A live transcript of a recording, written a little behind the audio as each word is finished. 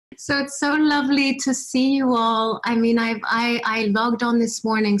So it's so lovely to see you all. I mean, I logged on this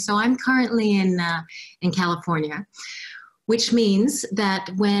morning, so I'm currently in California, which means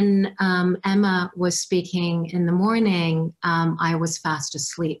that when Emma was speaking in the morning, I was fast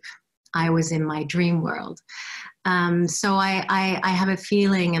asleep. I was in my dream world. So I have a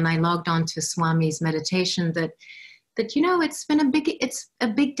feeling, and I logged on to Swami's meditation, that you know, it's a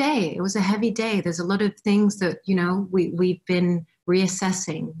big day. It was a heavy day. There's a lot of things that, you know, we've been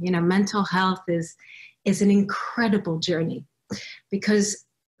reassessing. You know, mental health is an incredible journey, because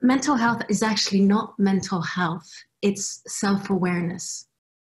mental health is actually not mental health. It's self-awareness.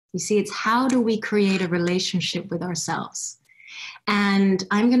 You see, it's how do we create a relationship with ourselves? And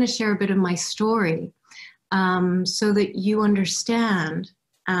I'm going to share a bit of my story so that you understand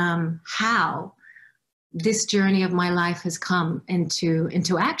how this journey of my life has come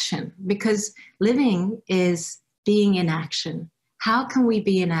into action, because living is being in action. How can we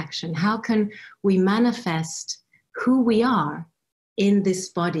be in action? How can we manifest who we are in this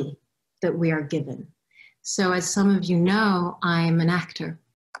body that we are given? So as some of you know, I'm an actor,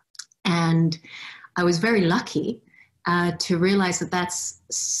 and I was very lucky to realize that that's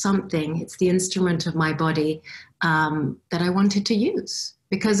something, it's the instrument of my body that I wanted to use,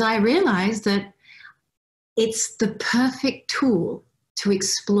 because I realized that it's the perfect tool to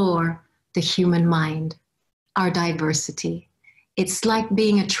explore the human mind, our diversity. It's like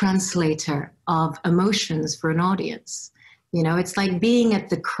being a translator of emotions for an audience. You know, it's like being at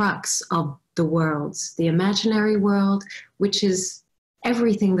the crux of the worlds, the imaginary world, which is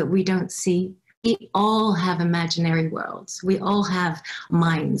everything that we don't see. We all have imaginary worlds. We all have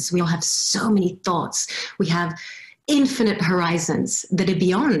minds. We all have so many thoughts. We have infinite horizons that are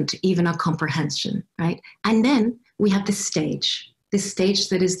beyond even our comprehension, right? And then we have this stage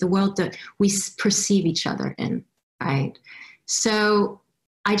that is the world that we perceive each other in, right? So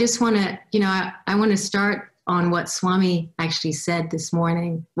I just want to, you know, I want to start on what Swami actually said this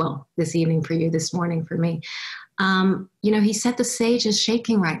morning, well, this evening for you, this morning for me. You know, he said the stage is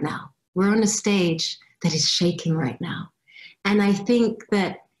shaking right now. We're on a stage that is shaking right now. And I think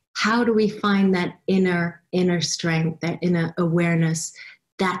that how do we find that inner strength, that inner awareness,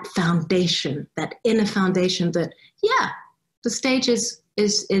 that foundation, that inner foundation that, yeah, the stage is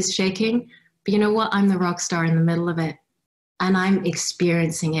shaking, but you know what? I'm the rock star in the middle of it. And I'm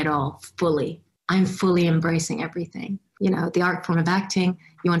experiencing it all fully. I'm fully embracing everything. You know, the art form of acting,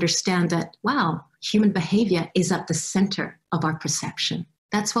 you understand that, wow, human behavior is at the center of our perception.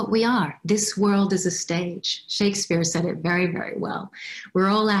 That's what we are. This world is a stage. Shakespeare said it very, very well. We're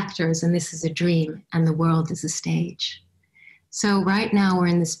all actors, and this is a dream, and the world is a stage. So right now we're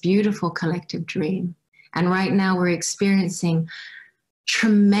in this beautiful collective dream. And right now we're experiencing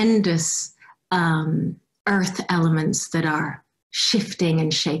tremendous earth elements that are shifting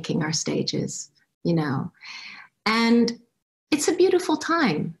and shaking our stages, you know. And it's a beautiful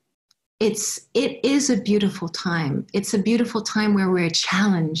time. It is a beautiful time. It's a beautiful time where we're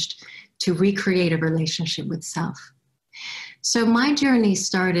challenged to recreate a relationship with self. So my journey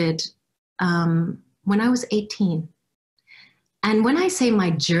started when I was 18. And when I say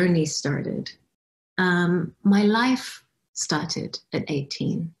my journey started, my life started at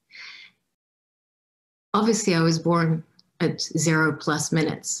 18. Obviously, I was born at 0+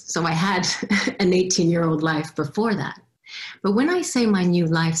 minutes. So I had an 18-year-old life before that. But when I say my new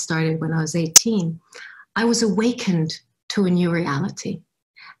life started when I was 18, I was awakened to a new reality.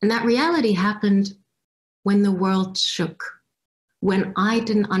 And that reality happened when the world shook, when I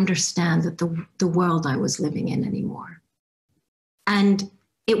didn't understand that the world I was living in anymore. And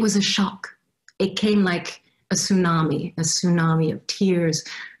it was a shock. It came like a tsunami of tears,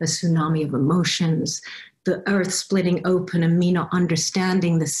 a tsunami of emotions, the earth splitting open and me not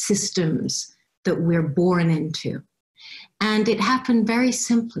understanding the systems that we're born into. And it happened very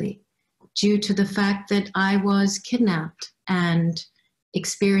simply due to the fact that I was kidnapped and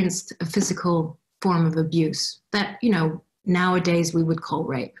experienced a physical form of abuse that, you know, nowadays we would call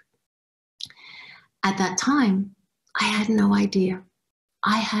rape. At that time, I had no idea.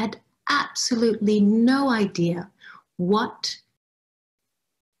 I had absolutely no idea what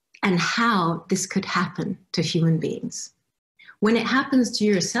and how this could happen to human beings. When it happens to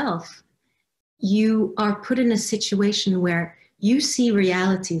yourself, you are put in a situation where you see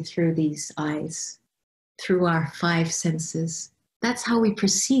reality through these eyes, through our 5 senses. That's how we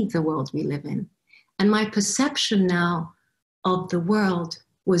perceive the world we live in. And my perception now of the world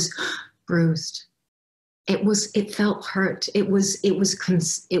was bruised. It felt hurt. It was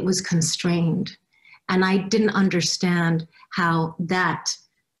constrained. And I didn't understand how that,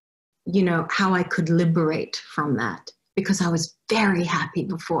 you know, how I could liberate from that. because I was very happy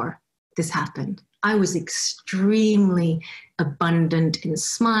before this happened. I was extremely abundant in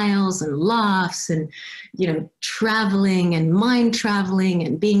smiles and laughs and, traveling and mind traveling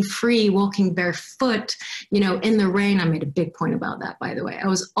and being free, walking barefoot, in the rain. I made a big point about that, by the way. I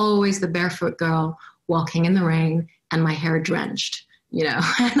was always the barefoot girl walking in the rain and my hair drenched,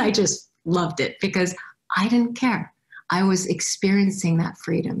 and I just loved it because I didn't care. I was experiencing that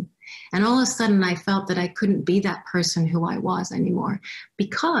freedom. And all of a sudden I felt that I couldn't be that person who I was anymore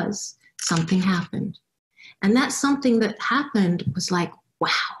because something happened. And that something that happened was like, wow,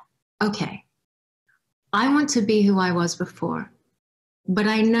 okay, I want to be who I was before. But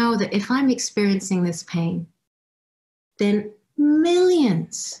I know that if I'm experiencing this pain, then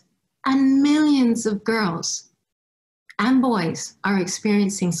millions and millions of girls and boys are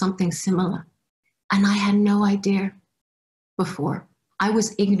experiencing something similar. And I had no idea before. I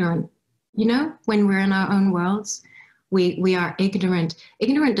was ignorant. When we're in our own worlds, we are ignorant.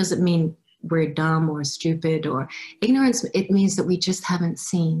 Ignorant doesn't mean we're dumb or stupid or ignorance. It means that we just haven't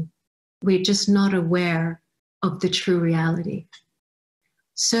seen. We're just not aware of the true reality.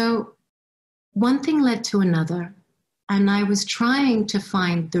 So one thing led to another, and I was trying to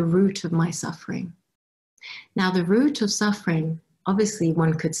find the root of my suffering. Now, the root of suffering, obviously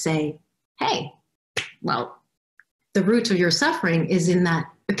one could say, hey, well, the root of your suffering is in that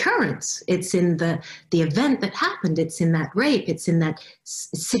occurrence. It's in the event that happened. It's in that rape. It's in that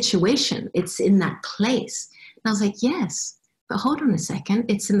situation. It's in that place. And I was like, yes, but hold on a second.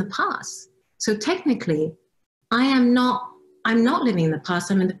 It's in the past. So technically, I'm not living in the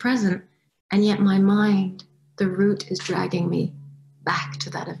past. I'm in the present. And yet my mind, the root is dragging me back to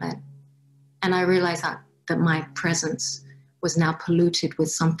that event. And I realized that my presence was now polluted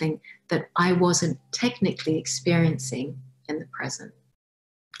with something that I wasn't technically experiencing in the present.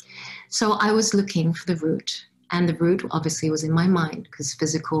 So I was looking for the root, and the root obviously was in my mind because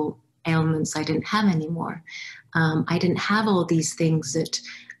physical ailments I didn't have anymore. I didn't have all these things that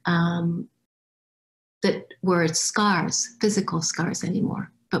were scars, physical scars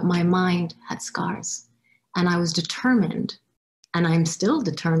anymore, but my mind had scars. And I was determined, and I'm still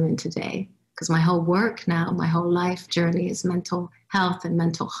determined today, because my whole work now, my whole life journey is mental health and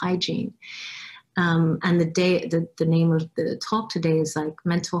mental hygiene. And the name of the talk today is like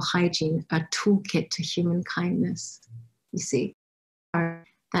mental hygiene, a toolkit to human kindness, you see,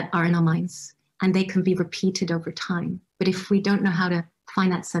 that are in our minds, and they can be repeated over time. But if we don't know how to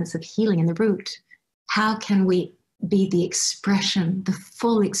find that sense of healing in the root, how can we be the expression, the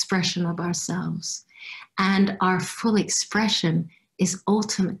full expression of ourselves? And our full expression is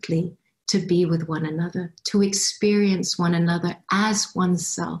ultimately to be with one another, to experience one another as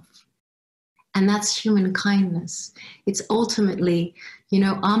oneself. And that's human kindness. It's ultimately,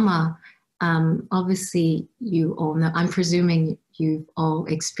 Amma, obviously you all know, I'm presuming you've all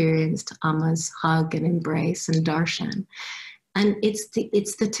experienced Amma's hug and embrace and darshan. And it's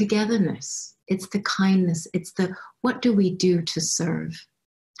the togetherness, it's the kindness, it's the, what do we do to serve?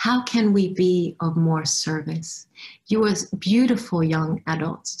 How can we be of more service? You are beautiful young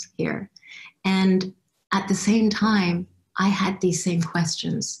adults here. And at the same time, I had these same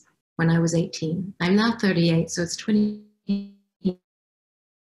questions when I was 18. I'm now 38, so it's 20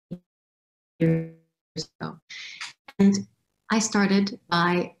 years ago. And I started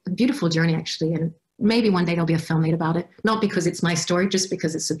by a beautiful journey, actually, and maybe one day there'll be a film made about it, not because it's my story, just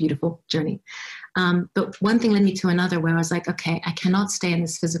because it's a beautiful journey. But one thing led me to another where I was like, okay, I cannot stay in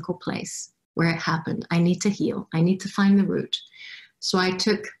this physical place where it happened. I need to heal. I need to find the root. So I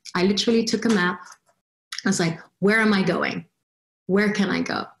literally took a map. I was like, where am I going? Where can I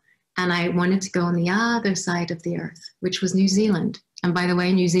go? And I wanted to go on the other side of the earth, which was New Zealand. And by the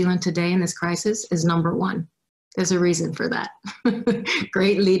way, New Zealand today in this crisis is #1. There's a reason for that.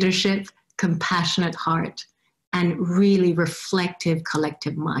 Great leadership, compassionate heart, and really reflective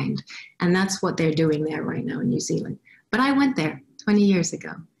collective mind. And that's what they're doing there right now in New Zealand. But I went there 20 years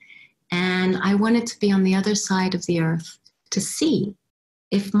ago. And I wanted to be on the other side of the earth to see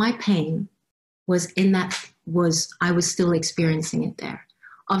if my pain was I was still experiencing it there.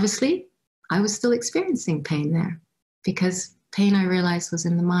 Obviously, I was still experiencing pain there because pain, I realized, was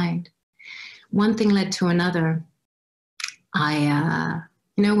in the mind. One thing led to another.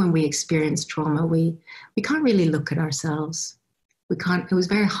 When we experience trauma, we can't really look at ourselves. It was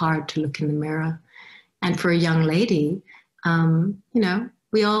very hard to look in the mirror. And for a young lady,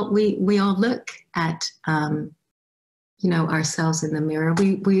 we all look at, ourselves in the mirror.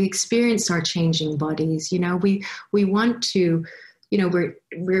 We experience our changing bodies. We want to,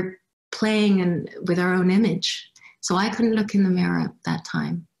 we're playing with our own image. So I couldn't look in the mirror at that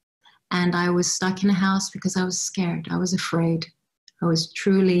time. And I was stuck in a house because I was scared. I was afraid. I was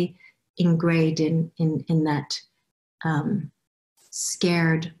truly ingrained in that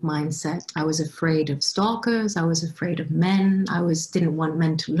scared mindset. I was afraid of stalkers. I was afraid of men. Didn't want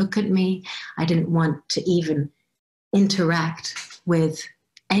men to look at me. I didn't want to even interact with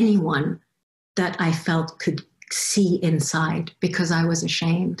anyone that I felt could see inside, because I was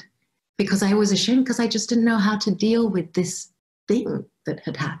ashamed. Because I just didn't know how to deal with this thing that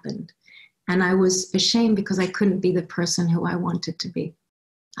had happened. And I was ashamed because I couldn't be the person who I wanted to be.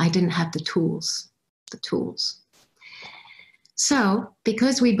 I didn't have the tools. So,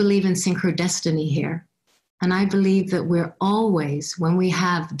 because we believe in synchrodestiny here, and I believe that we're always, when we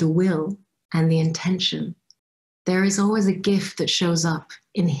have the will and the intention, there is always a gift that shows up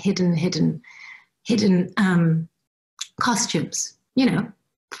in hidden costumes. You know,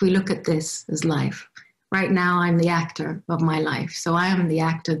 if we look at this as life. Right now, I'm the actor of my life. So I am the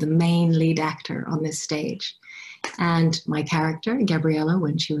actor, the main lead actor on this stage. And my character, Gabriella,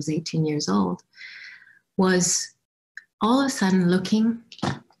 when she was 18 years old, was all of a sudden looking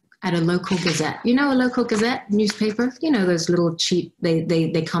at a local gazette. You know, a local gazette newspaper? You know, those little cheap,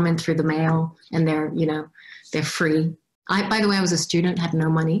 they come in through the mail and they're free. By the way, I was a student, had no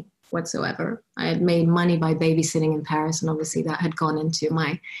money whatsoever. I had made money by babysitting in Paris, and obviously that had gone into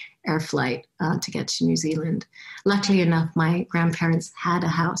my air flight to get to New Zealand. Luckily enough, my grandparents had a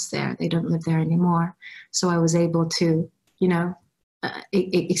house there. They don't live there anymore. So I was able to,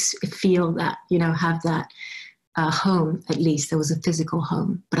 feel that, have that home, at least. There was a physical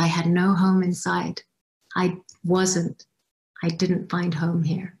home, but I had no home inside. I didn't find home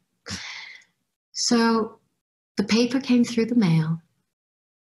here. So the paper came through the mail.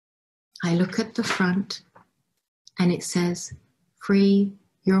 I look at the front and it says, free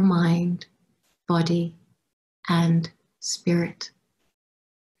your mind, body, and spirit.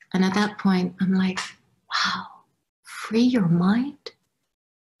 And at that point, I'm like, wow, free your mind?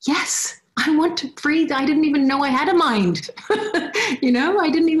 Yes, I want to free. I didn't even know I had a mind. I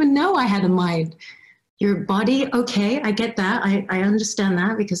didn't even know I had a mind. Your body, okay, I get that. I understand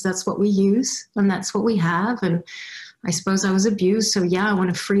that, because that's what we use and that's what we have. And I suppose I was abused. So yeah, I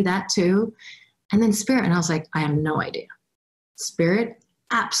want to free that too. And then spirit. And I was like, I have no idea. Spirit,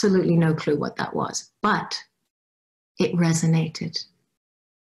 absolutely no clue what that was, but it resonated.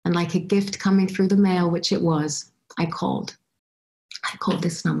 And like a gift coming through the mail, which it was, I called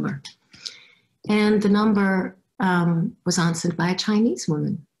this number. And the number was answered by a Chinese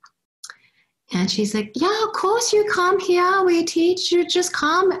woman. And she's like, yeah, of course you come here. We teach you, just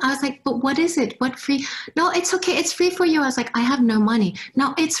come. I was like, but what is it? What free? No, it's okay. It's free for you. I was like, I have no money.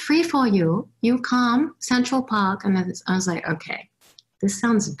 No, it's free for you. You come, Central Park. And I was like, okay, this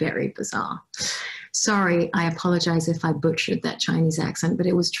sounds very bizarre. Sorry, I apologize if I butchered that Chinese accent, but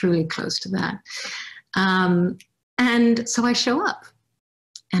it was truly close to that. And so I show up.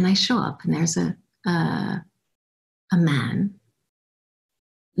 And there's a man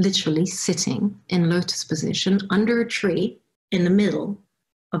literally sitting in lotus position under a tree in the middle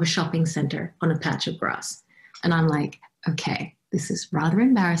of a shopping center on a patch of grass. And I'm like, okay, this is rather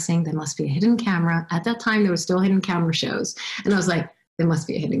embarrassing. There must be a hidden camera. At that time, there were still hidden camera shows. And I was like, there must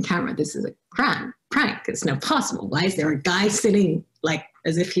be a hidden camera. This is a prank. It's not possible. Why is there a guy sitting like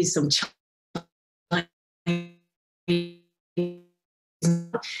as if he's some child in the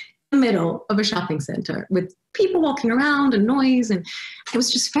middle of a shopping center with people walking around and noise, and it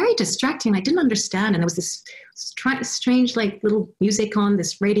was just very distracting. I didn't understand, and there was this strange like little music on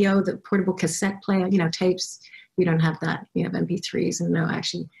this radio, the portable cassette player, tapes. You don't have that. You have MP3s, and no,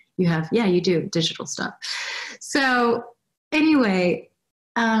 actually you have, yeah, you do digital stuff. So anyway,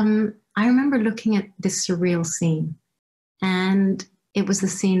 I remember looking at this surreal scene, and it was the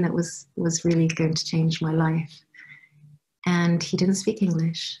scene that was really going to change my life. And he didn't speak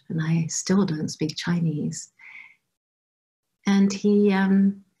English, and I still don't speak Chinese. And he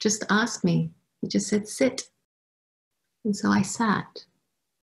just asked me, he just said, sit. And so I sat.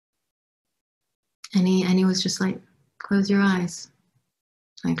 And he was just like, close your eyes.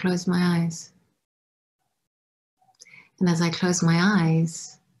 I closed my eyes. And as I closed my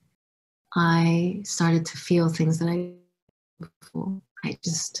eyes, I started to feel things that I didn't before. I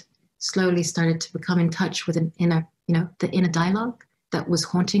just slowly started to become in touch with an inner, the inner dialogue that was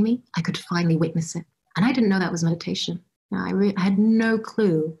haunting me. I could finally witness it. And I didn't know that was meditation. I had no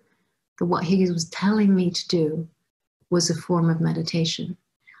clue that what he was telling me to do was a form of meditation.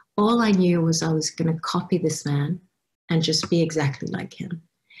 All I knew was I was going to copy this man and just be exactly like him.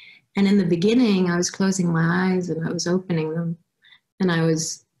 And in the beginning, I was closing my eyes and I was opening them. And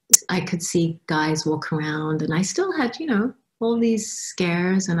I could see guys walk around, and I still had, all these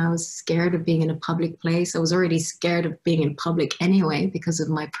scares, and I was scared of being in a public place. I was already scared of being in public anyway because of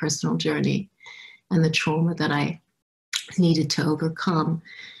my personal journey and the trauma that I needed to overcome.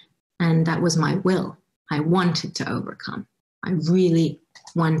 And that was my will. I wanted to overcome. I really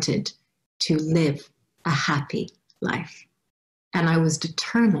wanted to live a happy life. And I was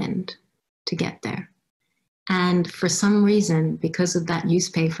determined to get there. And for some reason, because of that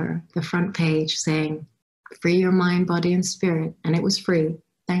newspaper, the front page saying, free your mind, body, and spirit, and it was free,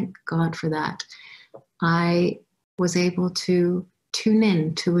 thank God for that, I was able to tune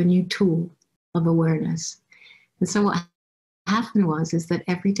in to a new tool of awareness. And so what happened is that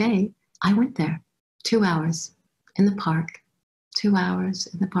every day I went there, 2 hours in the park, 2 hours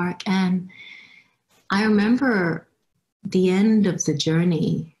in the park. And I remember the end of the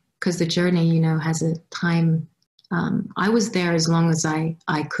journey, because the journey, you know, has a time. I was there as long as I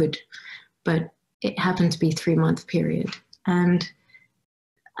could, but it happened to be a 3-month period. And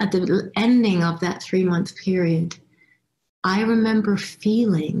at the ending of that 3-month period, I remember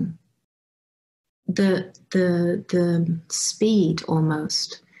feeling the speed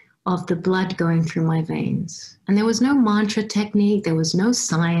almost of the blood going through my veins. And there was no mantra technique, there was no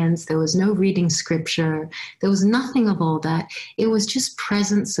science, there was no reading scripture, there was nothing of all that. It was just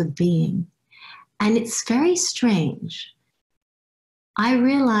presence of being. And it's very strange. I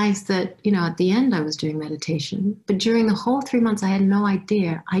realized that, you know, at the end I was doing meditation, but during the whole 3 months I had no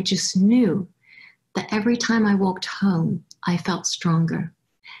idea. I just knew that every time I walked home, I felt stronger.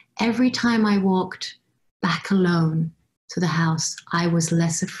 Every time I walked back alone to the house, I was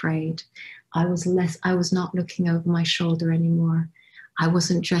less afraid. I was not looking over my shoulder anymore. I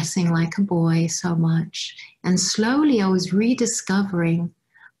wasn't dressing like a boy so much. And slowly I was rediscovering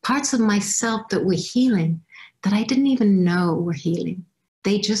parts of myself that were healing that I didn't even know were healing.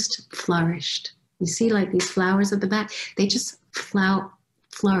 They just flourished. You see, like these flowers at the back, they just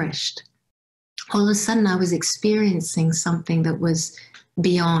flourished. All of a sudden I was experiencing something that was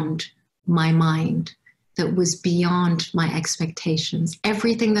beyond my mind, that was beyond my expectations.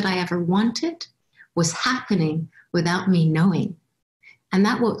 Everything that I ever wanted was happening without me knowing. And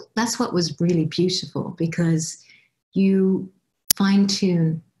that's what was really beautiful, because you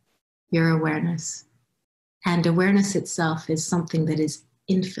fine-tune your awareness. And awareness itself is something that is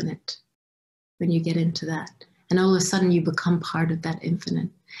infinite when you get into that. And all of a sudden you become part of that infinite.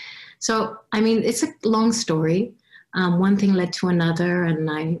 So, I mean, it's a long story. One thing led to another, and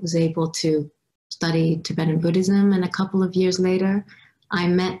I was able to study Tibetan Buddhism. And a couple of years later, I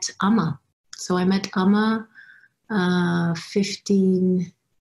met Amma. So I met Amma 15,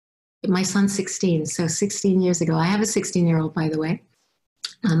 my son's 16, so 16 years ago. I have a 16-year-old, by the way.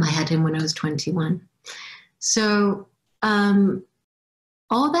 I had him when I was 21. So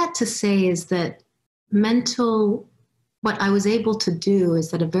all that to say is that what I was able to do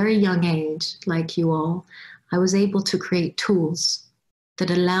is at a very young age, like you all, I was able to create tools that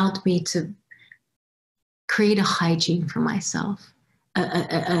allowed me to create a hygiene for myself,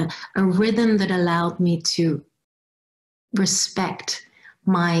 a rhythm that allowed me to respect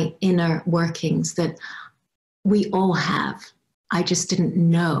my inner workings that we all have. I just didn't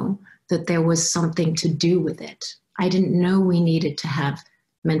know that there was something to do with it. I didn't know we needed to have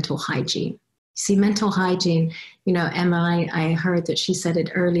mental hygiene. See, mental hygiene, you know, Emma, I heard that she said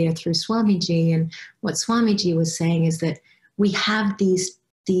it earlier through Swamiji, and what Swamiji was saying is that we have these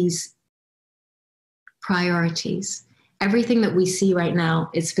priorities. Everything that we see right now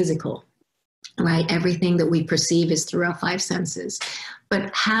is physical, right? Everything that we perceive is through our 5 senses. But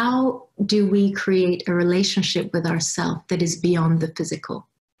how do we create a relationship with ourselves that is beyond the physical?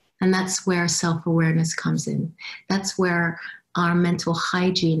 And that's where self-awareness comes in. That's where our mental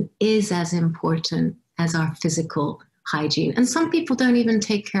hygiene is as important as our physical hygiene. And some people don't even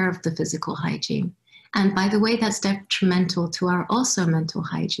take care of the physical hygiene. And by the way, that's detrimental to our also mental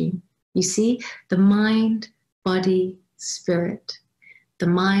hygiene. You see, the mind, body, spirit, the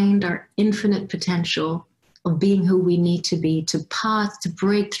mind, our infinite potential of being who we need to be, to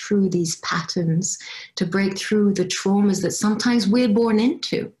break through these patterns, to break through the traumas that sometimes we're born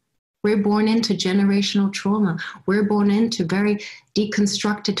into. We're born into generational trauma. We're born into very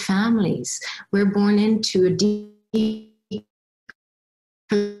deconstructed families. We're born into a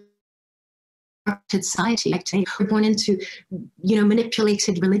deconstructed society. We're born into,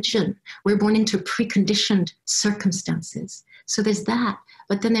 manipulated religion. We're born into preconditioned circumstances. So there's that.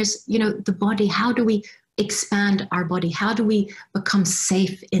 But then there's, the body. How do we expand our body? How do we become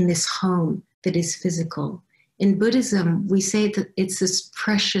safe in this home that is physical? In Buddhism, we say that it's this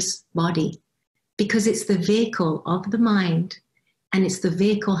precious body because it's the vehicle of the mind, and it's the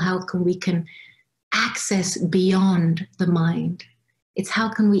vehicle how we can access beyond the mind. It's how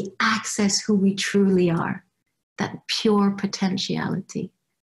can we access who we truly are, that pure potentiality.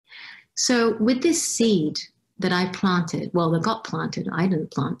 So with this seed that I planted, well, it got planted, I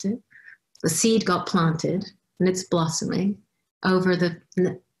didn't plant it. The seed got planted and it's blossoming over the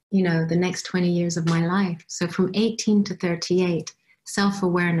next 20 years of my life. So from 18 to 38,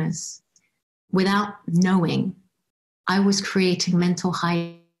 self-awareness, without knowing, I was creating mental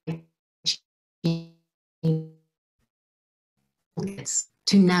hygiene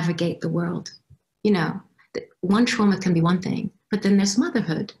to navigate the world. You know, one trauma can be one thing, but then there's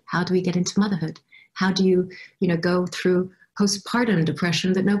motherhood. How do we get into motherhood? How do you go through postpartum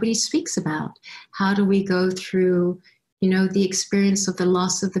depression that nobody speaks about? How do we go through, the experience of the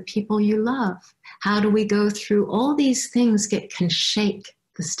loss of the people you love? How do we go through all these things can shake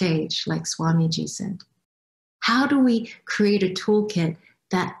the stage, like Swamiji said? How do we create a toolkit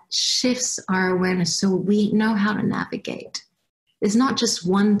that shifts our awareness so we know how to navigate? There's not just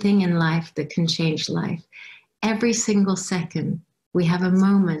one thing in life that can change life. Every single second, we have a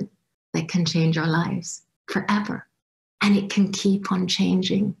moment that can change our lives forever. And it can keep on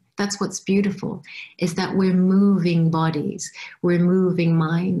changing. That's what's beautiful, is that we're moving bodies, we're moving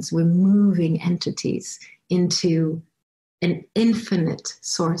minds, we're moving entities into an infinite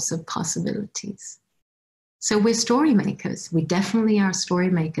source of possibilities. So we're story makers. We definitely are story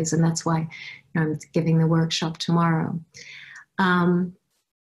makers. And that's why I'm giving the workshop tomorrow.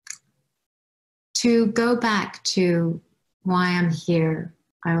 To go back to why I'm here,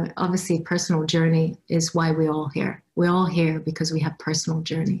 obviously personal journey is why we're all here. We're all here because we have personal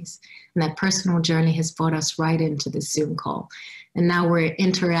journeys. And that personal journey has brought us right into this Zoom call. And now we're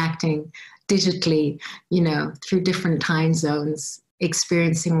interacting digitally, through different time zones,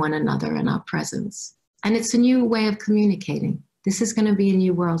 experiencing one another in our presence. And it's a new way of communicating. This is going to be a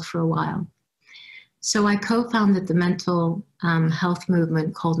new world for a while. So I co-founded the mental health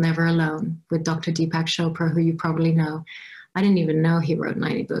movement called Never Alone with Dr. Deepak Chopra, who you probably know. I didn't even know he wrote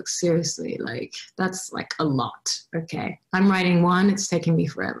 90 books. Seriously, that's a lot, okay? I'm writing one, it's taking me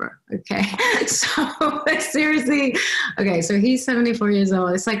forever, okay? So seriously, okay, so he's 74 years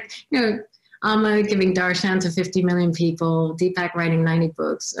old. It's I'm giving darshan to 50 million people, Deepak writing 90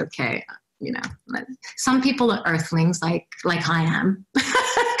 books, okay. Some people are earthlings like I am.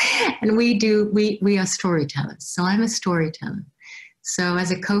 And we are storytellers. So I'm a storyteller. So as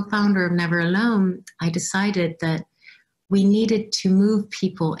a co-founder of Never Alone, I decided that we needed to move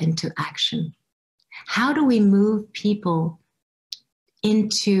people into action. How do we move people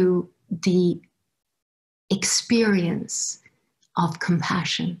into the experience of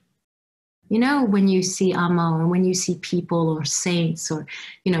compassion? When you see Amo and when you see people or saints or,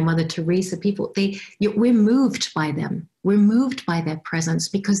 Mother Teresa, people, we're moved by them. We're moved by their presence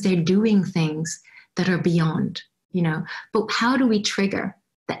because they're doing things that are beyond, But how do we trigger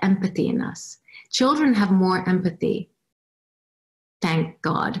the empathy in us? Children have more empathy, thank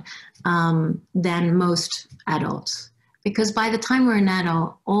God, than most adults. Because by the time we're an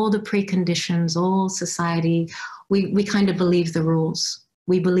adult, all the preconditions, all society, we kind of believe the rules.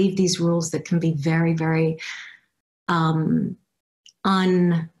 We believe these rules that can be very, very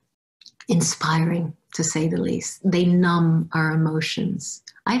uninspiring, to say the least. They numb our emotions.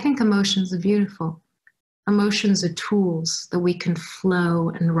 I think emotions are beautiful. Emotions are tools that we can flow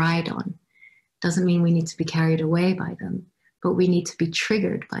and ride on. Doesn't mean we need to be carried away by them, but we need to be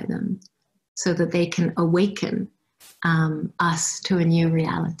triggered by them so that they can awaken us to a new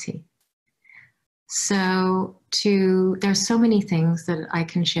reality. So there's so many things that I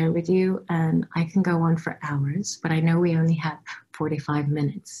can share with you, and I can go on for hours, but I know we only have 45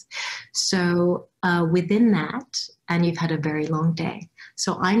 minutes. So within that, and you've had a very long day.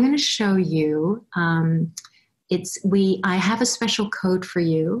 So I'm going to show you, I have a special code for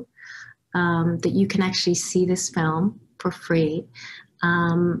you that you can actually see this film for free.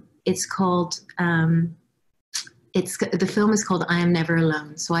 It's called, the film is called I Am Never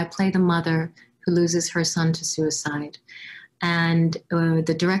Alone. So I play the mother who loses her son to suicide. And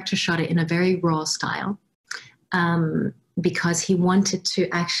the director shot it in a very raw style because he wanted to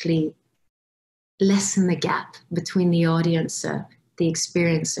actually lessen the gap between the audience, the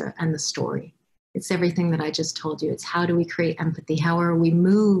experiencer, and the story. It's everything that I just told you. It's how do we create empathy? How are we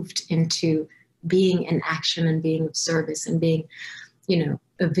moved into being in action and being of service and being,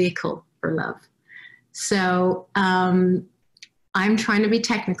 a vehicle for love? So I'm trying to be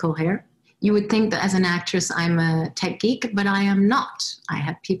technical here. You would think that as an actress, I'm a tech geek, but I am not. I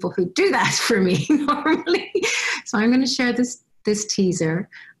have people who do that for me normally. So I'm going to share this teaser.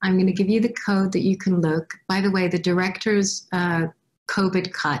 I'm going to give you the code that you can look. By the way, the director's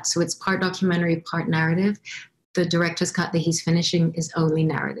COVID cut. So it's part documentary, part narrative. The director's cut that he's finishing is only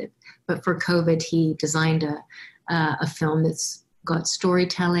narrative. But for COVID, he designed a film that's got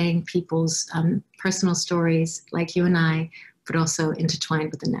storytelling, people's personal stories, like you and I, but also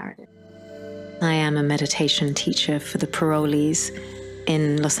intertwined with the narrative. I am a meditation teacher for the parolees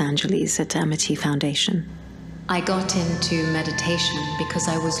in Los Angeles at Amity Foundation. I got into meditation because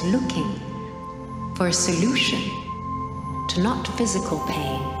I was looking for a solution to not physical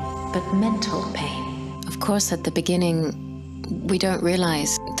pain, but mental pain. Of course, at the beginning, we don't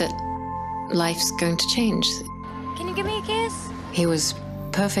realize that life's going to change. Can you give me a kiss? He was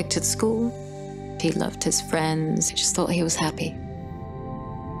perfect at school. He loved his friends. He just thought he was happy.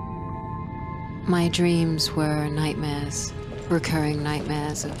 My dreams were nightmares, recurring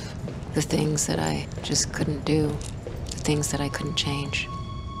nightmares of the things that I just couldn't do, the things that I couldn't change.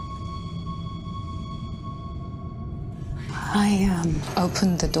 I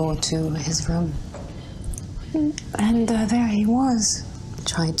opened the door to his room, and there he was.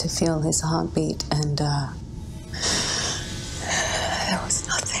 Tried to feel his heartbeat, and there was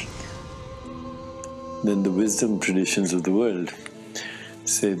nothing. Then the wisdom traditions of the world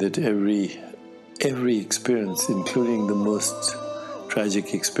say that every experience, including the most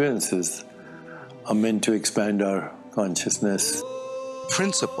tragic experiences, are meant to expand our consciousness.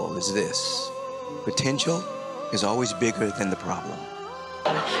 Principle is this: potential is always bigger than the problem.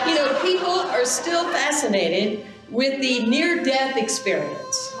 You know, people are still fascinated with the near-death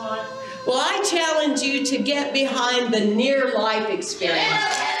experience. Well, I challenge you to get behind the near-life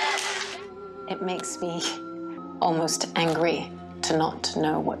experience. It makes me almost angry to not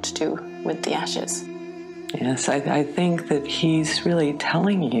know what to do with the ashes. Yes, I think that he's really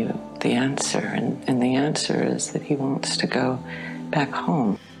telling you the answer, and the answer is that he wants to go back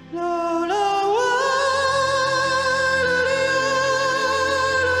home.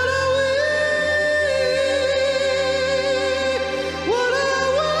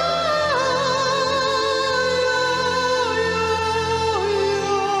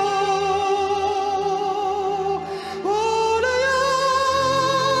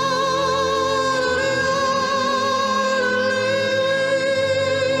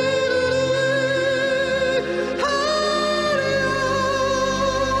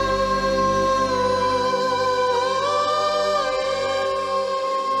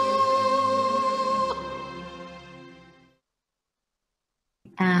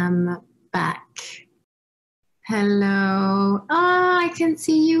 Back. Hello. Oh, I can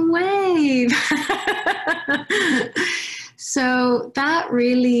see you wave. So that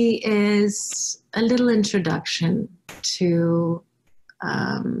really is a little introduction to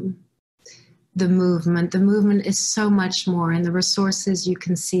the movement. The movement is so much more, and the resources you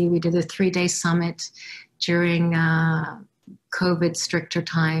can see. We did a 3-day summit during COVID stricter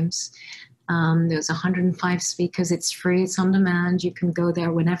times. There's 105 speakers. It's free. It's on demand. You can go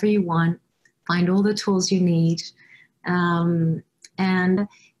there whenever you want, find all the tools you need. And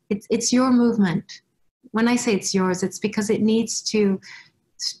it's your movement. When I say it's yours, it's because it needs to.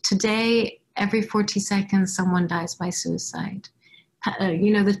 Today, every 40 seconds, someone dies by suicide.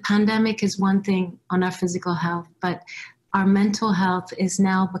 You know, the pandemic is one thing on our physical health, but our mental health is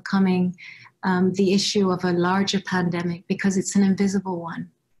now becoming the issue of a larger pandemic because it's an invisible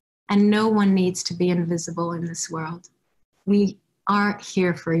one. And no one needs to be invisible in this world. We are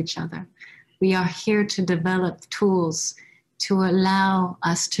here for each other. We are here to develop tools to allow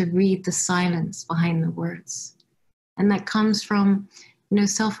us to read the silence behind the words. And that comes from, you know,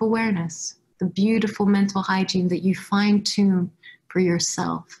 self-awareness, the beautiful mental hygiene that you fine-tune for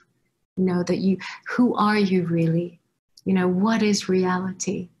yourself. You know, that who are you really? You know, what is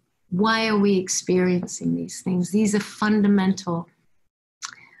reality? Why are we experiencing these things? These are fundamental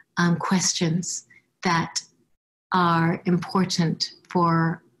questions that are important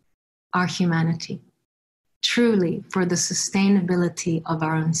for our humanity, truly for the sustainability of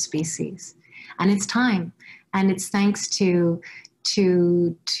our own species. And it's time, and it's thanks to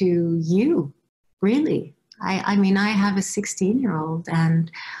you, really. I mean, I have a 16-year-old,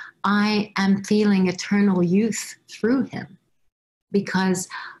 and I am feeling eternal youth through him, because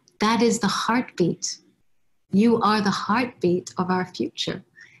that is the heartbeat. You are the heartbeat of our future.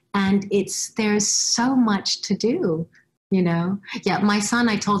 And there's so much to do, you know. Yeah, my son,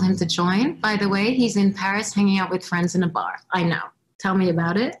 I told him to join. By the way, he's in Paris hanging out with friends in a bar. I know. Tell me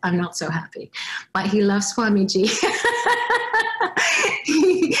about it. I'm not so happy. But he loves Swamiji.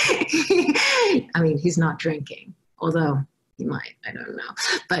 I mean, he's not drinking, although he might. I don't know.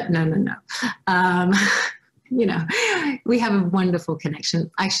 But no. You know, we have a wonderful connection.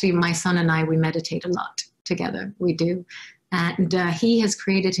 Actually, my son and I, we meditate a lot together. We do. And he has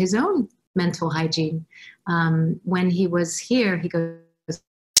created his own mental hygiene. When he was here, he goes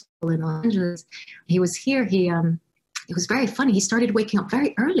in Los Angeles. He was here. It was very funny. He started waking up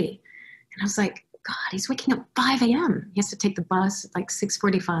very early, and I was like, God, he's waking up 5 a.m. He has to take the bus at like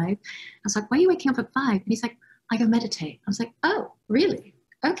 6:45. I was like, why are you waking up at 5? And he's like, I go meditate. I was like, oh, really?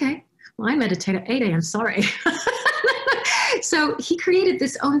 Okay. Well, I meditate at 8 a.m. Sorry. So he created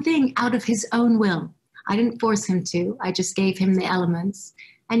this own thing out of his own will. I didn't force him to. I just gave him the elements.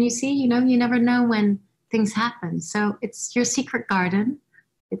 And you see, you never know when things happen. So it's your secret garden.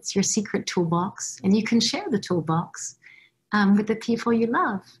 It's your secret toolbox. And you can share the toolbox with the people you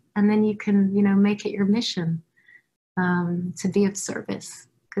love. And then you can, make it your mission to be of service.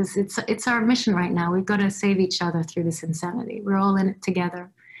 Because it's our mission right now. We've got to save each other through this insanity. We're all in it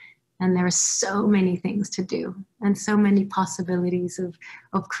together. And there are so many things to do and so many possibilities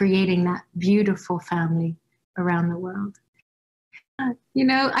of creating that beautiful family around the world.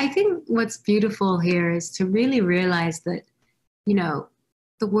 I think what's beautiful here is to really realize that,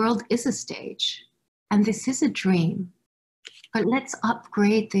 the world is a stage and this is a dream. But let's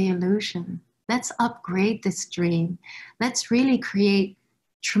upgrade the illusion. Let's upgrade this dream. Let's really create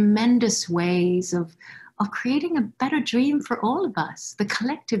tremendous ways of creating a better dream for all of us, the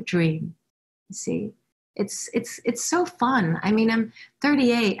collective dream. You see, it's so fun. I mean, I'm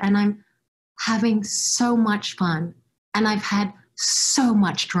 38 and I'm having so much fun, and I've had so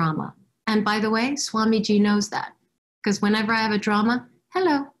much drama. And by the way, Swamiji knows that, because whenever I have a drama,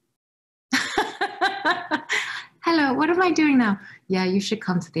 hello. Hello, what am I doing now? Yeah, you should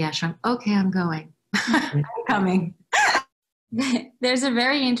come to the ashram. Okay, I'm going. I'm coming. There's a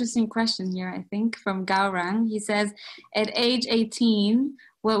very interesting question here, I think, from Gaurang. He says, at age 18,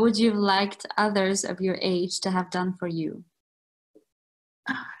 what would you have liked others of your age to have done for you?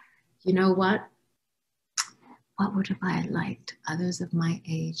 You know what? What would have I liked others of my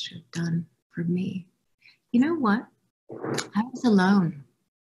age to have done for me? You know what? I was alone.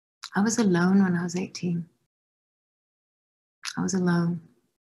 I was alone when I was 18. I was alone.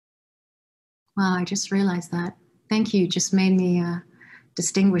 Wow, I just realized that. Thank you. Just made me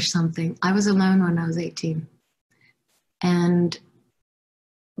distinguish something. I was alone when I was 18. And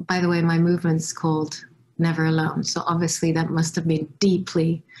by the way, my movement's called Never Alone. So obviously that must have been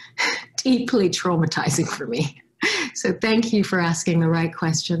deeply, deeply traumatizing for me. So thank you for asking the right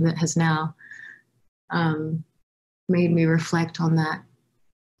question that has now made me reflect on that.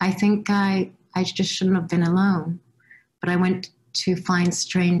 I think I just shouldn't have been alone, but I went to find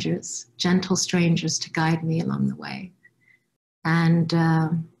strangers, gentle strangers, to guide me along the way. And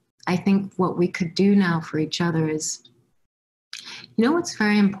I think what we could do now for each other is, what's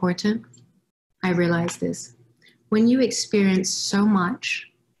very important? I realize this. When you experience so much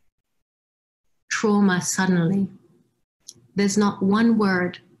trauma suddenly, there's not one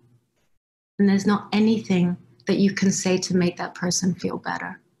word and there's not anything that you can say to make that person feel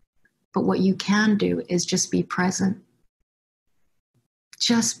better. But what you can do is just be present.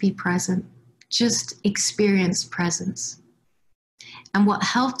 Just be present. Just experience presence. And what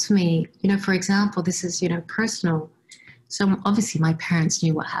helped me, for example, this is, personal. So obviously my parents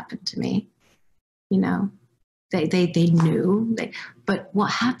knew what happened to me. They knew. But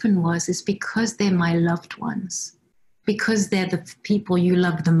what happened is because they're my loved ones, because they're the people you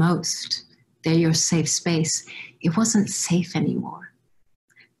love the most, they're your safe space, it wasn't safe anymore.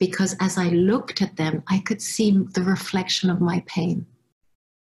 Because as I looked at them, I could see the reflection of my pain.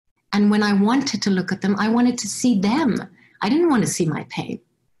 And when I wanted to look at them, I wanted to see them. I didn't want to see my pain.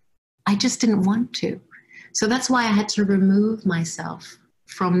 I just didn't want to. So that's why I had to remove myself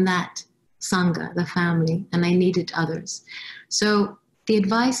from that Sangha, the family, and I needed others. So the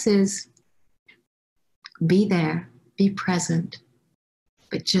advice is be there, be present,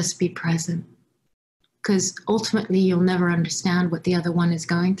 but just be present. Because ultimately you'll never understand what the other one is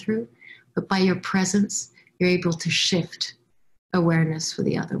going through, but by your presence, you're able to shift awareness for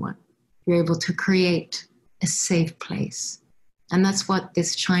the other one. You're able to create a safe place. And that's what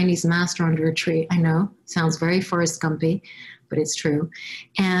this Chinese master under a tree, I know, sounds very Forrest Gumpy, but it's true.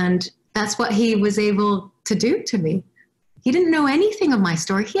 And that's what he was able to do to me. He didn't know anything of my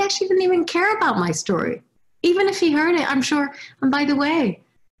story. He actually didn't even care about my story. Even if he heard it, I'm sure. And by the way,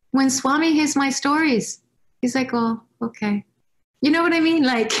 when Swami hears my stories, he's like, oh, okay. You know what I mean?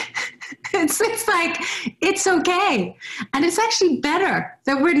 Like, it's like, it's okay. And it's actually better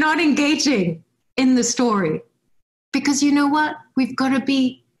that we're not engaging in the story. Because you know what? We've got to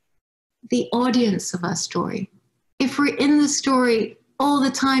be the audience of our story. If we're in the story all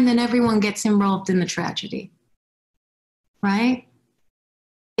the time, then everyone gets involved in the tragedy. Right?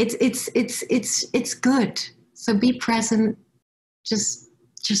 It's good. So be present,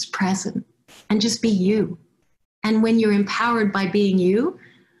 just present, and just be you. And when you're empowered by being you,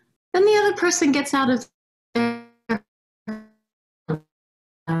 then the other person gets out of their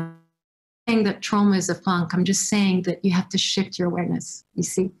saying that trauma is a funk. I'm just saying that you have to shift your awareness. You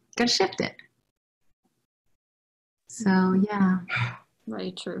see, you gotta shift it. So yeah.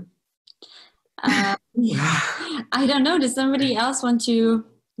 Very true. I don't know. Does somebody else want to,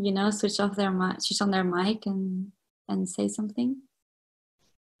 switch on their mic and say something?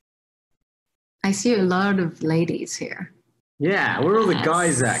 I see a lot of ladies here. Yeah, where are all the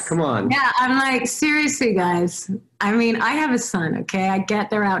guys at? Come on. Yeah, I'm like, seriously, guys. I mean, I have a son, okay? I get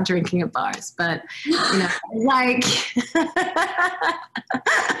they're out drinking at bars, but, like...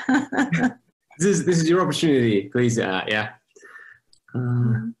 This is your opportunity, please. Yeah.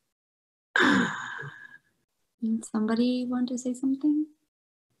 Somebody want to say something?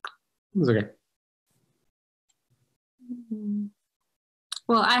 It's okay.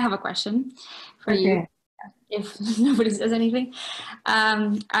 Well, I have a question for you. If nobody says anything, for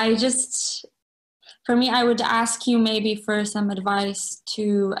me, I would ask you maybe for some advice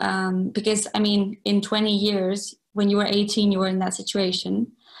to, because I mean, in 20 years, when you were 18, you were in that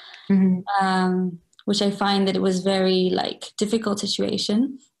situation, which I find that it was very difficult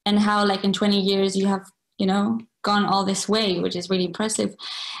situation, and how in 20 years you have, gone all this way, which is really impressive.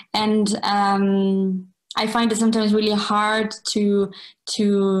 And I find it sometimes really hard to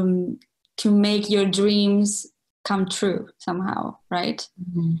make your dreams come true somehow, right?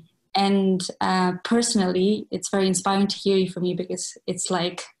 Mm-hmm. And personally, it's very inspiring to hear you from you, because it's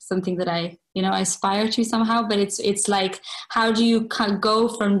something that I aspire to somehow. But it's how do you go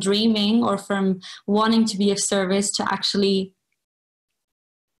from dreaming or from wanting to be of service to actually,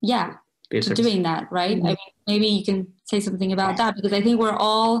 to doing that, right? Mm-hmm. I mean, maybe you can say something about that, because I think we're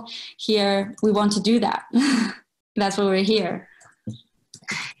all here. We want to do that. That's why we're here.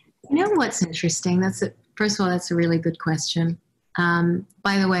 You know what's interesting? First of all, that's a really good question.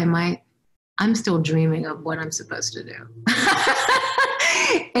 By the way, I'm still dreaming of what I'm supposed to do.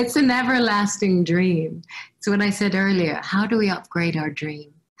 It's an everlasting dream. It's what I said earlier. How do we upgrade our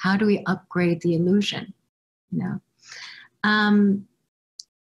dream? How do we upgrade the illusion?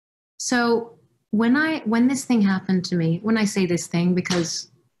 So when this thing happened to me, when I say this thing,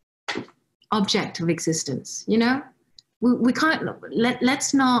 because object of existence, we can't,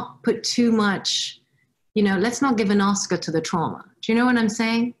 let's not put too much, let's not give an Oscar to the trauma. Do you know what I'm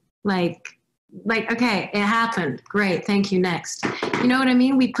saying? Okay, it happened. Great. Thank you. Next. You know what I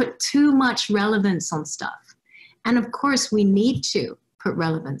mean? We put too much relevance on stuff. And of course we need to put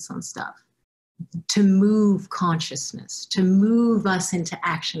relevance on stuff to move consciousness, to move us into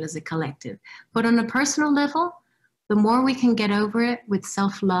action as a collective. But on a personal level, the more we can get over it with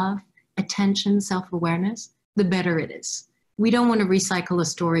self-love, attention, self-awareness, the better it is. We don't want to recycle a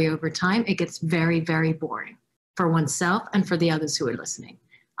story over time. It gets very, very boring for oneself and for the others who are listening.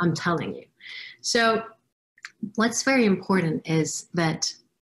 I'm telling you. So what's very important is that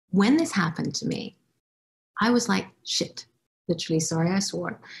when this happened to me, I was like, shit. Literally, sorry, I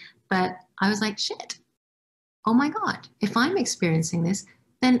swore. But I was like, shit. Oh my God, if I'm experiencing this,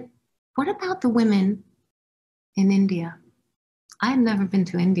 then what about the women in India? I've never been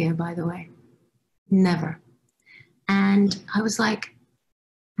to India, by the way. Never. And I was like,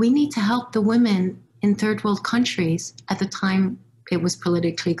 we need to help the women in third world countries. At the time, it was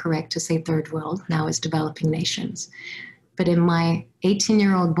politically correct to say third world. Now it's developing nations. But in my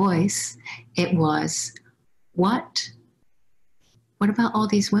 18-year-old voice, it was, what about all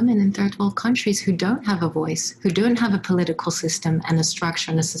these women in third world countries who don't have a voice, who don't have a political system and a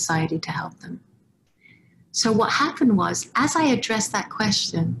structure and a society to help them? So what happened was, as I addressed that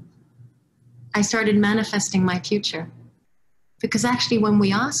question, I started manifesting my future. Because actually when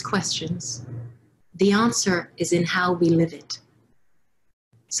we ask questions, the answer is in how we live it.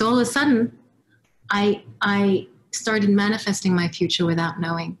 So all of a sudden, I started manifesting my future without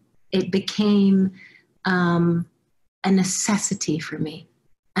knowing. It became a necessity for me,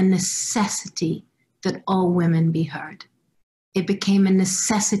 a necessity that all women be heard. It became a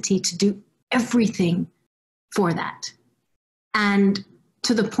necessity to do everything for that. And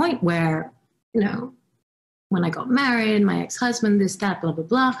to the point where, when I got married, my ex-husband, this, that, blah, blah,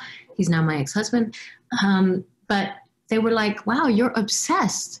 blah. He's now my ex-husband. But they were like, wow, you're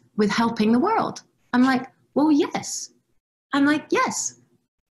obsessed with helping the world. I'm like, well, yes. I'm like, yes,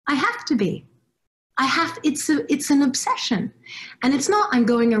 I have to be. It's an obsession. And it's not, I'm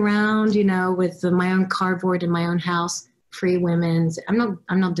going around, with my own cardboard in my own house, free women's. I'm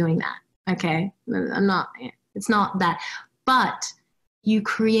not doing that. Okay. It's not that. But you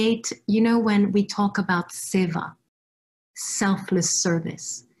create, when we talk about seva selfless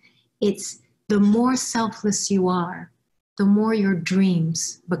service. It's the more selfless you are, the more your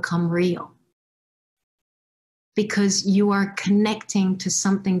dreams become real. Because you are connecting to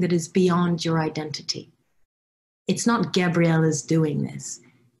something that is beyond your identity. It's not Gabriella's doing this.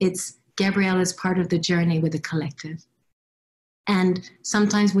 It's Gabriella's part of the journey with the collective. And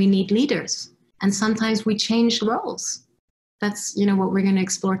sometimes we need leaders, and sometimes we change roles. That's, you know, what we're going to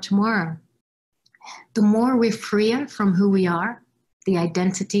explore tomorrow. The more we're freer from who we are, the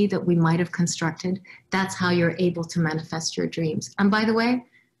identity that we might have constructed, that's how you're able to manifest your dreams. And by the way,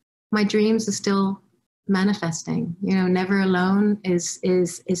 my dreams are still manifesting. You know, Never Alone is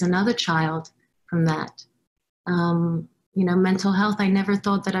another child from that. You know, mental health, I never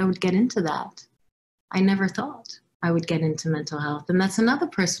thought that I would get into that. I never thought I would get into mental health. And that's another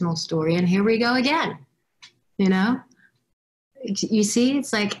personal story. And here we go again, you know? You see,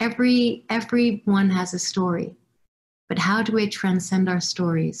 it's like everyone has a story. But how do we transcend our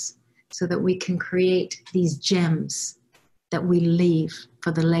stories so that we can create these gems that we leave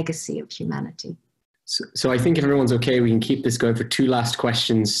for the legacy of humanity? So I think if everyone's okay, we can keep this going for 2 last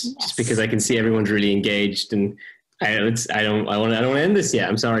questions, yes. Just because I can see everyone's really engaged, and I don't want to end this yet.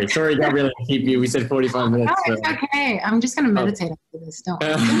 I'm sorry, Gabriella, to keep you. We said 45 minutes. No, it's okay. I'm just going to meditate after this. Don't.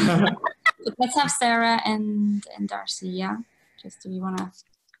 Let's have Sarah and Darcy. Yeah, just do you want to?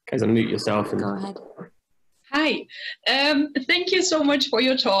 Guys, unmute yourself. Go ahead. Hi, thank you so much for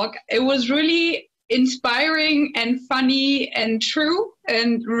your talk. It was really inspiring and funny and true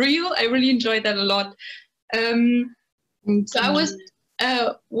and real. I really enjoyed that a lot. So I was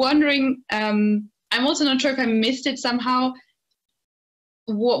wondering, I'm also not sure if I missed it somehow,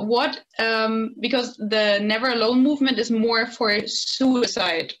 what because the Never Alone movement is more for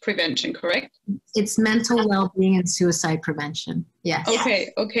suicide prevention, correct? It's mental well-being and suicide prevention, yes.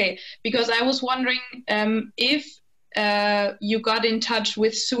 Okay, because I was wondering if you got in touch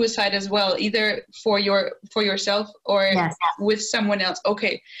with suicide as well, either for yourself or yes. with someone else.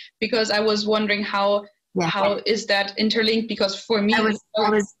 Okay, because I was wondering how is that interlinked? Because for me,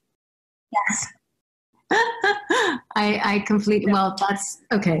 yes. I completely, well, that's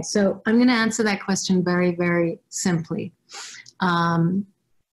okay. So I'm going to answer that question very, very simply. And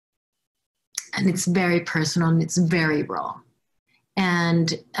it's very personal and it's very raw.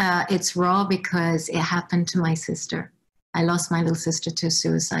 And it's raw because it happened to my sister. I lost my little sister to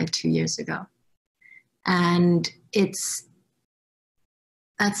suicide 2 years ago. And that's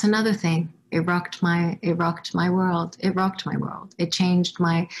another thing. It rocked my world. It rocked my world. It changed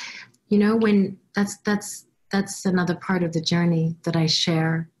my, you know, when that's another part of the journey that I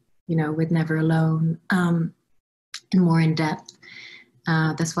share, you know, with Never Alone, and more in depth.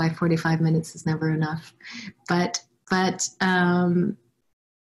 That's why 45 minutes is never enough. But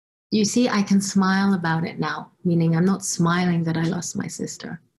you see, I can smile about it now, meaning I'm not smiling that I lost my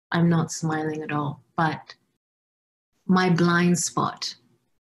sister. I'm not smiling at all. But my blind spot,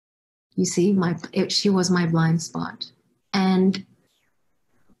 you see, she was my blind spot. And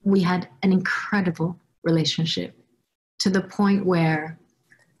we had an incredible relationship to the point where,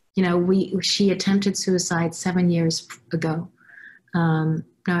 you know, she attempted suicide 7 years ago. No,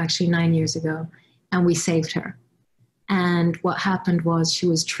 actually 9 years ago. And we saved her. And what happened was she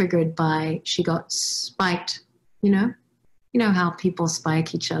was triggered she got spiked, you know how people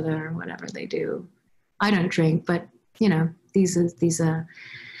spike each other or whatever they do. I don't drink, but you know, these are,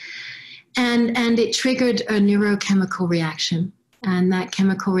 and it triggered a neurochemical reaction. And that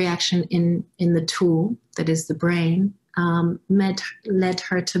chemical reaction in the tool, that is the brain, led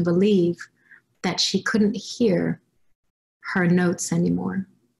her to believe that she couldn't hear her notes anymore.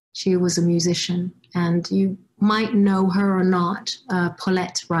 She was a musician, and you might know her or not,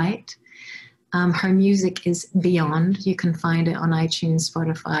 Paulette Wright. Her music is beyond. You can find it on iTunes,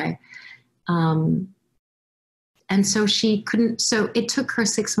 Spotify. And so she couldn't, so it took her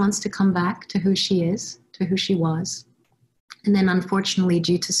 6 months to come back to who she is, to who she was. And then unfortunately,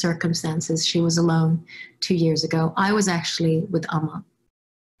 due to circumstances, she was alone 2 years ago. I was actually with Amma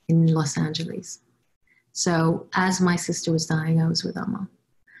in Los Angeles. So as my sister was dying, I was with Amma.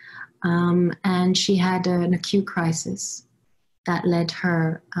 And she had an acute crisis that led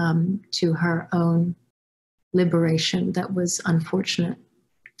her to her own liberation that was unfortunate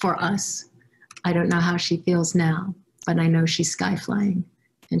for us. I don't know how she feels now, but I know she's sky flying,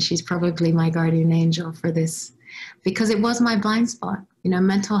 and she's probably my guardian angel for this, because it was my blind spot. You know,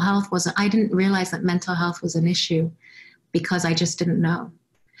 mental health I didn't realize that mental health was an issue because I just didn't know.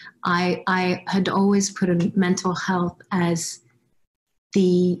 I had always put mental health as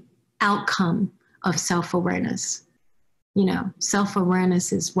the outcome of self-awareness. You know,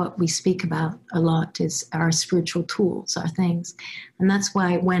 self-awareness is what we speak about a lot, is our spiritual tools, our things. And that's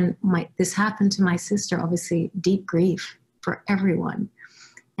why when this happened to my sister, obviously deep grief for everyone.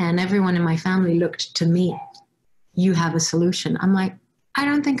 And everyone in my family looked to me. You have a solution. I'm like, I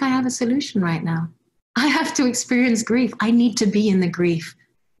don't think I have a solution right now. I have to experience grief. I need to be in the grief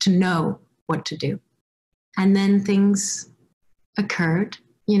to know what to do. And then things occurred,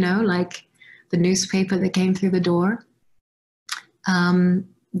 you know, like the newspaper that came through the door.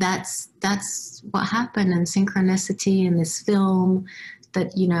 That's what happened, and synchronicity in this film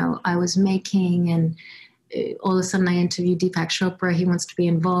that, you know, I was making, and all of a sudden I interviewed Deepak Chopra. He wants to be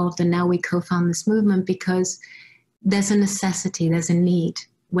involved, and now we co-found this movement because there's a necessity, there's a need.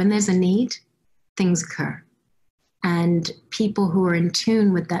 When there's a need, things occur. And people who are in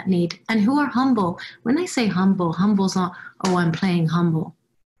tune with that need and who are humble. When I say humble, humble's not, oh, I'm playing humble.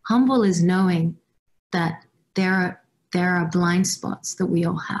 Humble is knowing that there are blind spots that we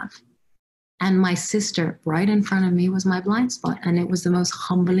all have. And my sister right in front of me was my blind spot. And it was the most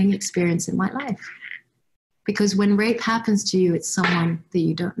humbling experience in my life. Because when rape happens to you, it's someone that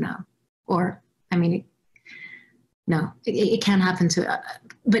you don't know. Or, I mean, it can happen to,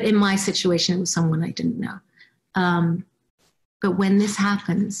 but in my situation, it was someone I didn't know. But when this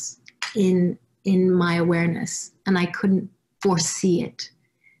happens in my awareness, and I couldn't foresee it,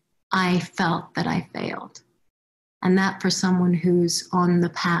 I felt that I failed. And that for someone who's on the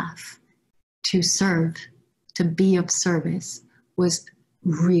path to serve, to be of service, was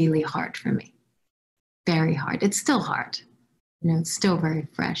really hard for me. Very hard. It's still hard. You know, it's still very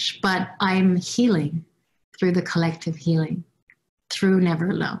fresh. But I'm healing through the collective healing, through Never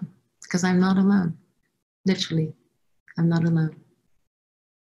Alone, because I'm not alone. Literally, I'm not alone.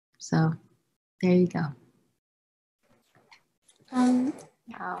 So there you go.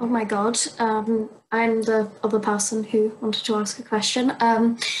 Oh my God. I'm the other person who wanted to ask a question.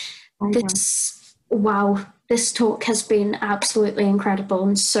 This talk has been absolutely incredible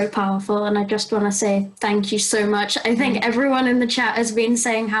and so powerful. And I just want to say thank you so much. I think everyone in the chat has been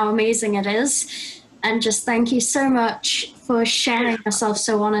saying how amazing it is. And just thank you so much for sharing yourself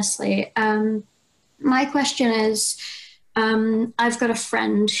so honestly. My question is, I've got a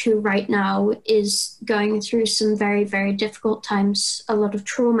friend who right now is going through some very, very difficult times, a lot of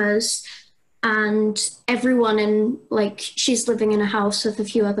traumas, and everyone she's living in a house with a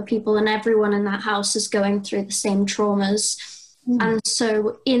few other people, and everyone in that house is going through the same traumas. And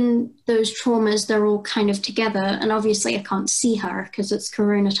so in those traumas, they're all kind of together. And obviously I can't see her because it's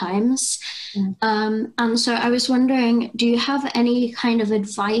Corona times. And so I was wondering, do you have any kind of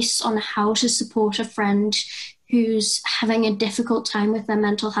advice on how to support a friend who's having a difficult time with their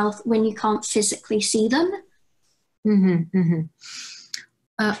mental health when you can't physically see them?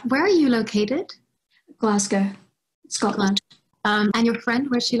 Where are you located? Glasgow, Scotland. And your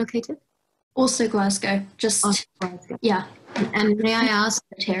friend, where's she located? Also Glasgow, Glasgow. Yeah. And may I ask,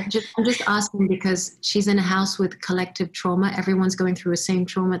 I'm just asking because she's in a house with collective trauma. Everyone's going through the same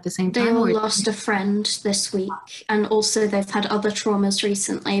trauma at the same time. They all lost a friend this week. And also they've had other traumas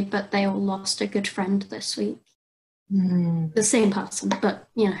recently, but they all lost a good friend this week. The same person, but,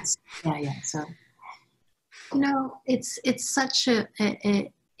 you know. Yeah. So, you know, it's such you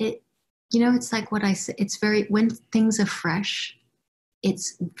know, it's like what I said. It's when things are fresh,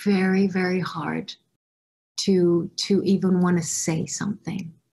 it's very, very hard to even want to say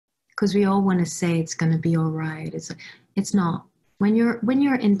something, because we all want to say it's going to be all right. It's not. When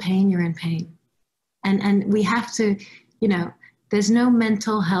you're in pain, you're in pain, and we have to, you know, there's no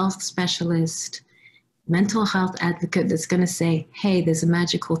mental health specialist, mental health advocate that's going to say, hey, there's a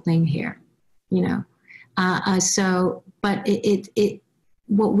magical thing here, you know. But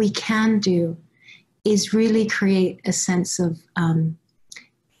what we can do is really create a sense of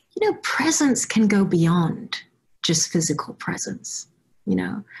you know, presence can go beyond just physical presence. You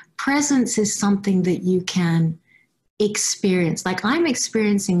know, presence is something that you can experience. Like I'm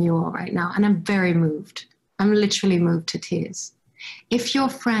experiencing you all right now, and I'm very moved. I'm literally moved to tears. If your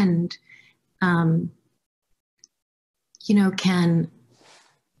friend, you know, can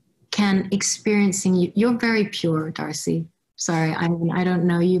experiencing you, you're very pure, Darcy. Sorry, I don't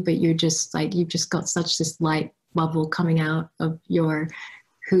know you, but you've just got such this light bubble coming out of your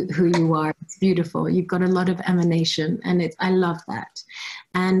who you are. It's beautiful. You've got a lot of emanation, and I love that.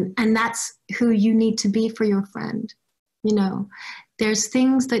 And that's who you need to be for your friend. You know, there's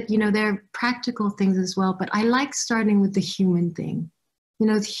things that, you know, there are practical things as well, but I like starting with the human thing. You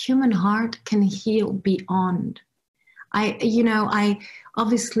know, the human heart can heal beyond. I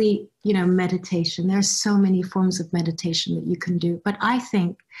obviously, you know, meditation, there's so many forms of meditation that you can do, but I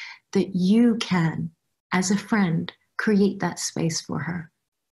think that you can, as a friend, create that space for her,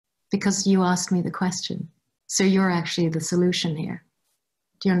 because you asked me the question. So you're actually the solution here.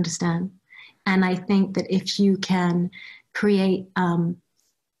 Do you understand? And I think that if you can create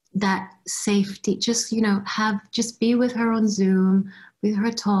that safety, just, just be with her on Zoom, with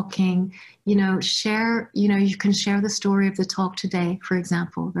her talking, share, you can share the story of the talk today, for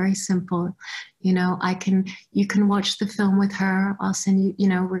example, very simple. You can watch the film with her. I'll send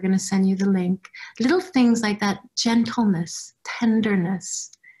you, we're going to send you the link. Little things like that, gentleness, tenderness,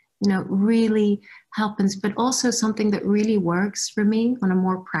 really happens, but also something that really works for me on a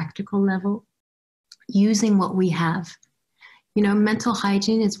more practical level, using what we have. Mental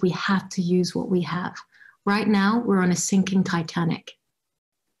hygiene is we have to use what we have. Right now, we're on a sinking Titanic.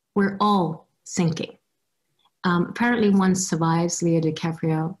 We're all sinking. Apparently one survives, Leo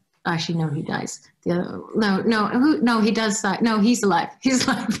DiCaprio. Actually, no, he dies. The other, he does die. No, he's alive. He's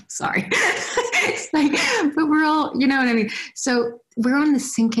alive. Sorry. It's like, but we're all, you know what I mean? So we're on the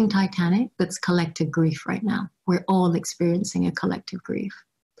sinking Titanic that's collective grief right now. We're all experiencing a collective grief.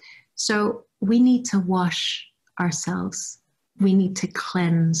 So we need to wash ourselves. We need to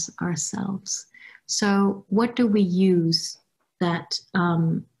cleanse ourselves. So what do we use that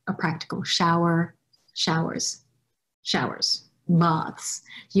are practical? Showers, baths,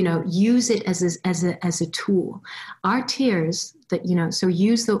 use it as a tool. Our tears that,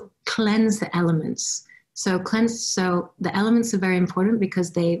 so cleanse the elements. So the elements are very important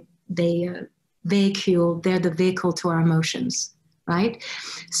because they're the vehicle to our emotions, right?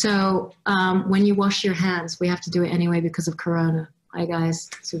 So when you wash your hands, we have to do it anyway because of Corona. Hi guys,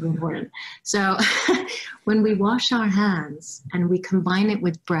 super important. So when we wash our hands and we combine it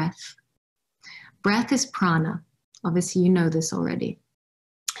with breath, breath is prana. Obviously, you know this already.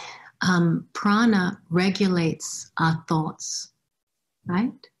 Prana regulates our thoughts,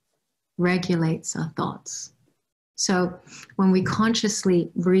 right? Regulates our thoughts. So when we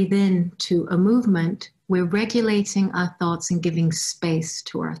consciously breathe into a movement, we're regulating our thoughts and giving space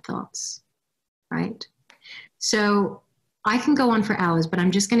to our thoughts, right? So I can go on for hours, but I'm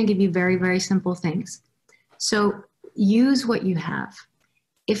just going to give you very, very simple things. So use what you have.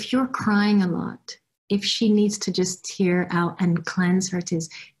 If you're crying a lot, if she needs to just tear out and cleanse her tears,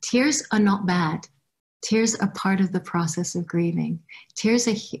 tears are not bad. Tears are part of the process of grieving. Tears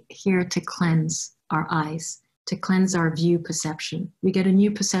are here to cleanse our eyes, to cleanse our view perception. We get a new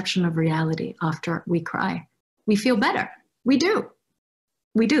perception of reality after we cry. We feel better. We do.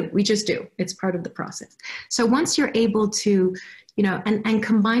 We do. We just do. It's part of the process. So once you're able to, and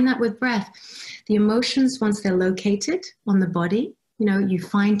combine that with breath, the emotions, once they're located on the body, you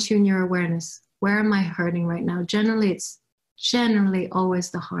fine tune your awareness. Where am I hurting right now? It's generally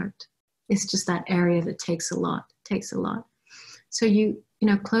always the heart. It's just that area that takes a lot. So you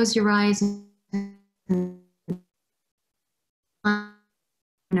close your eyes and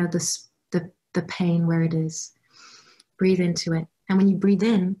the pain where it is. Breathe into it. And when you breathe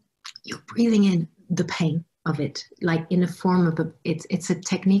in, you're breathing in the pain of it, like in a form of it's a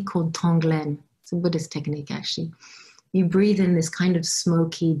technique called Tonglen. It's a Buddhist technique, actually. You breathe in this kind of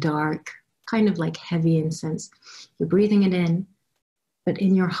smoky, dark, kind of like heavy incense. You're breathing it in, but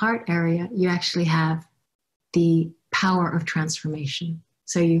in your heart area, you actually have the power of transformation.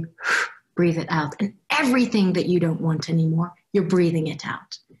 So you breathe it out, and everything that you don't want anymore, you're breathing it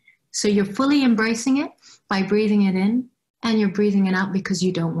out. So you're fully embracing it by breathing it in, and you're breathing it out because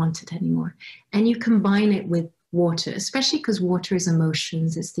you don't want it anymore. And you combine it with water, especially because water is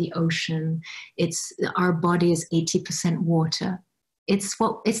emotions, it's the ocean, our body is 80% water. It's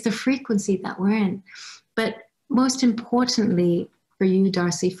the frequency that we're in. But most importantly for you,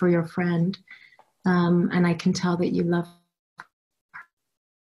 Darcy, for your friend, and I can tell that you love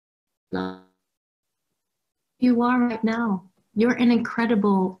her. You are right now. You're an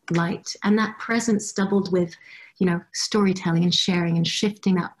incredible light, and that presence doubled with, storytelling and sharing and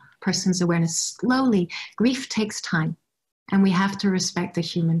shifting that person's awareness slowly. Grief takes time, and we have to respect the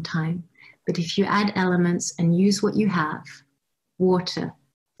human time. But if you add elements and use what you have, water,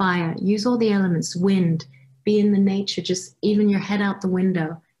 fire, use all the elements, wind, be in the nature, just even your head out the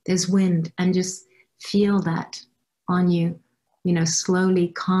window, there's wind, and just feel that on you. Slowly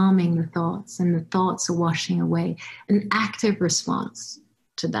calming the thoughts, and the thoughts are washing away. An active response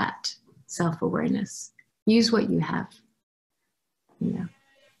to that self-awareness. Use what you have.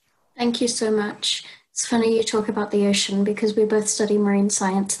 Thank you so much. It's funny you talk about the ocean because we both study marine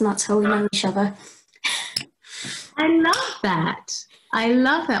science, and that's how we know each other. I love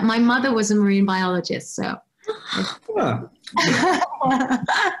that. My mother was a marine biologist, so.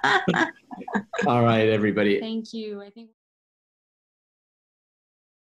 All right, everybody. Thank you. I think